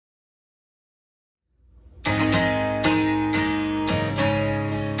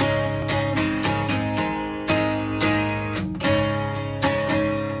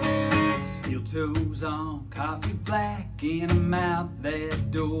black and I'm out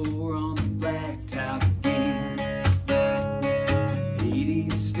that door on the blacktop again.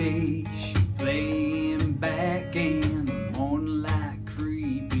 80s station playing back and the morning light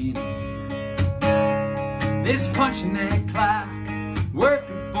creeping in. There's punching that clock,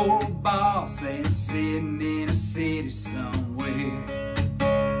 working for a boss that's sitting in a city somewhere.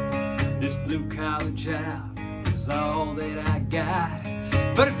 This blue collar job is all that I got,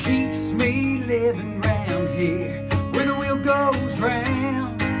 but it keeps me living round here where the wheel goes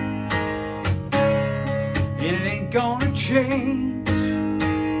round, and it ain't gonna change.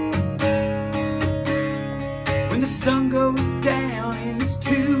 When the sun goes down in this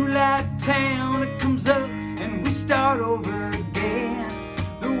two-light town, it comes up and we start over again.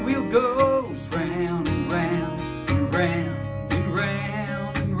 The wheel goes round and round and round and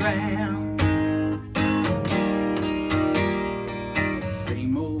round and round.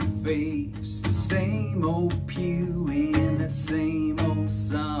 Same old face, same old pew in that same old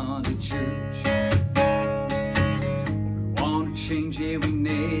Sunday church. We wanna change, yeah, we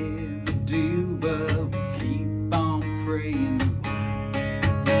never do, but we keep on praying the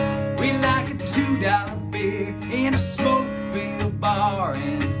worst. We like a $2 beer in a smoke-filled bar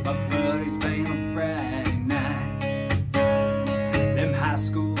and my buddy's band on Friday nights. Them high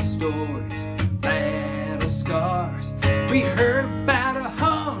school stories, battle scars we heard about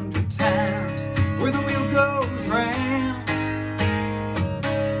 100 times, where the wheel goes round,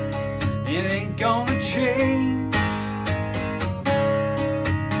 it ain't gonna change.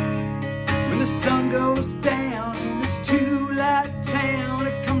 When the sun goes down in this two-light town,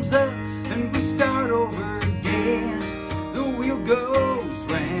 it comes up and we start over again. The wheel goes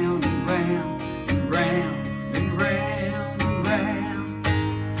round and round and round and round and round.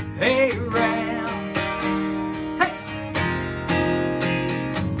 Hey, round. Hey.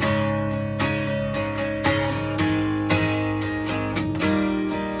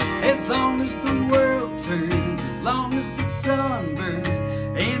 As long as the world turns, as long as the sun burns,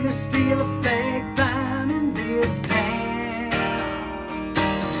 and there's still a flag flying in this town,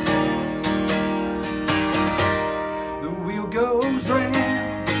 the wheel goes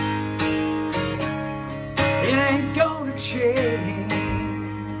round, it ain't gonna change.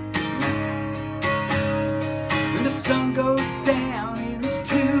 When the sun goes down in this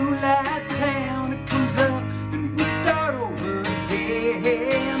two-light town, it comes up and we start over again. The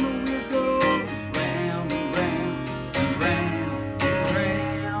wheel goes round and round and round and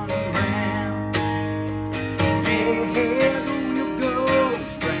round and round. Yeah, the wheel goes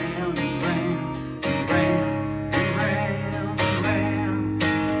round and round and round and round and round.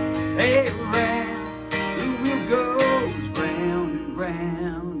 Hey, round, the wheel goes round and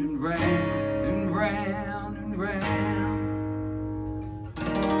round and round.